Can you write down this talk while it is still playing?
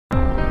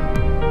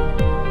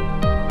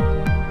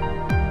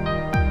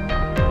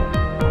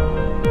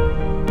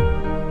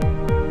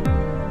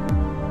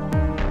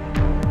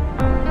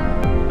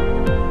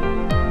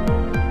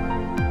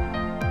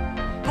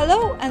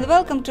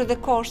Welcome to the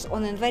course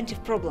on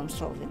inventive problem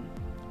solving.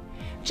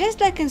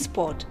 Just like in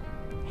sport,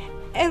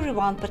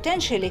 everyone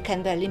potentially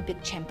can be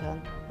Olympic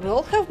champion. We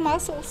all have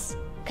muscles,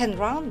 can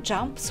run,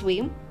 jump,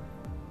 swim.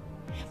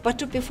 But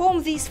to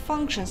perform these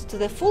functions to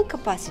their full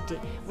capacity,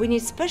 we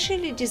need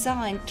specially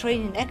designed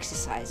training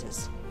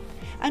exercises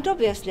and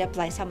obviously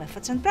apply some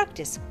efforts and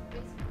practice.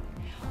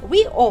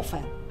 We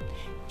offer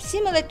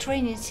similar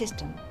training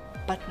system,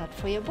 but not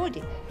for your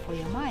body, for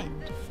your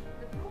mind.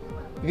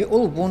 We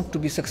all want to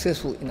be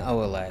successful in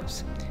our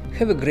lives,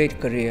 have a great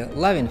career,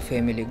 loving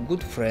family,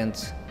 good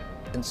friends,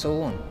 and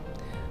so on.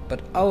 But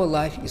our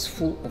life is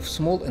full of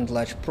small and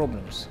large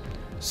problems.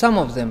 Some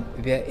of them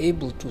we are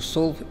able to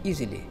solve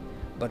easily,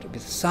 but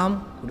with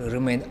some would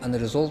remain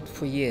unresolved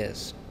for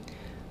years.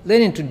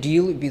 Learning to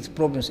deal with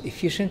problems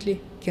efficiently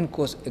can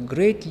cause a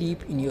great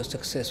leap in your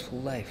successful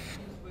life.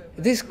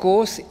 This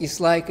course is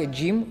like a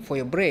gym for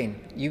your brain.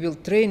 You will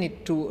train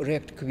it to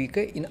react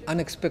quicker in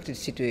unexpected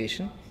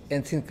situations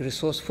and think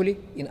resourcefully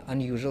in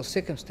unusual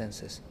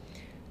circumstances.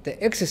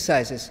 The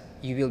exercises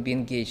you will be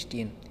engaged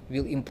in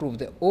will improve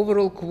the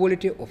overall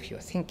quality of your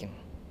thinking.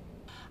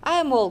 I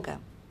am Olga.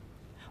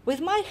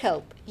 With my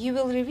help, you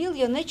will reveal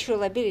your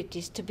natural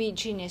abilities to be a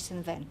genius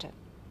inventor.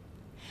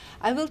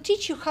 I will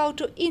teach you how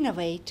to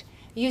innovate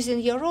using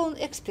your own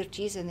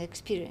expertise and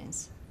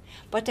experience.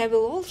 But I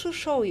will also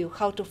show you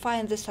how to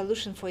find the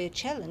solution for your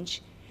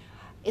challenge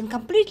in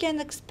completely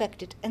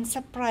unexpected and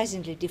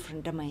surprisingly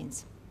different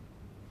domains.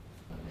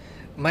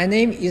 My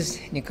name is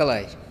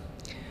Nikolai.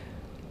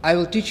 I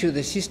will teach you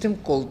the system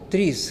called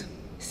TRIZ,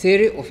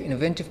 Theory of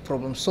Inventive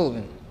Problem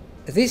Solving.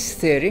 This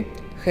theory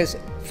has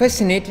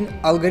fascinating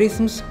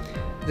algorithms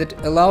that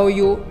allow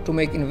you to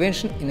make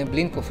invention in a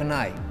blink of an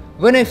eye.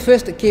 When I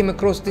first came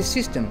across this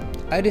system,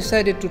 I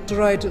decided to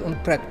try it on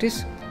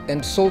practice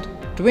and sold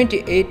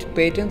 28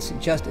 patents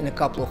just in a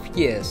couple of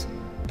years,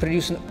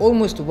 producing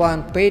almost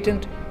one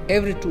patent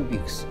every 2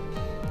 weeks.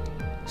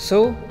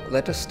 So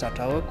let us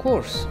start our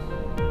course.